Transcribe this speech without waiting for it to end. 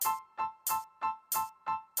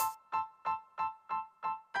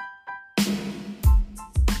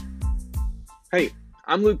Hey,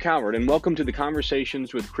 I'm Luke Coward, and welcome to the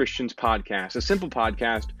Conversations with Christians podcast, a simple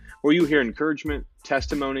podcast where you hear encouragement,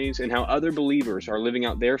 testimonies, and how other believers are living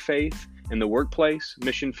out their faith in the workplace,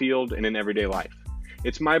 mission field, and in everyday life.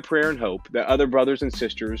 It's my prayer and hope that other brothers and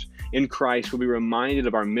sisters in Christ will be reminded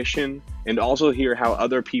of our mission and also hear how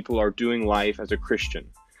other people are doing life as a Christian.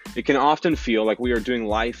 It can often feel like we are doing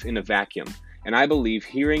life in a vacuum, and I believe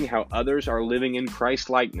hearing how others are living in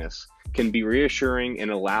Christ-likeness can be reassuring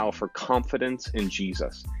and allow for confidence in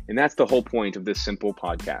Jesus. And that's the whole point of this simple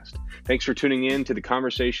podcast. Thanks for tuning in to the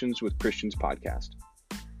Conversations with Christians podcast.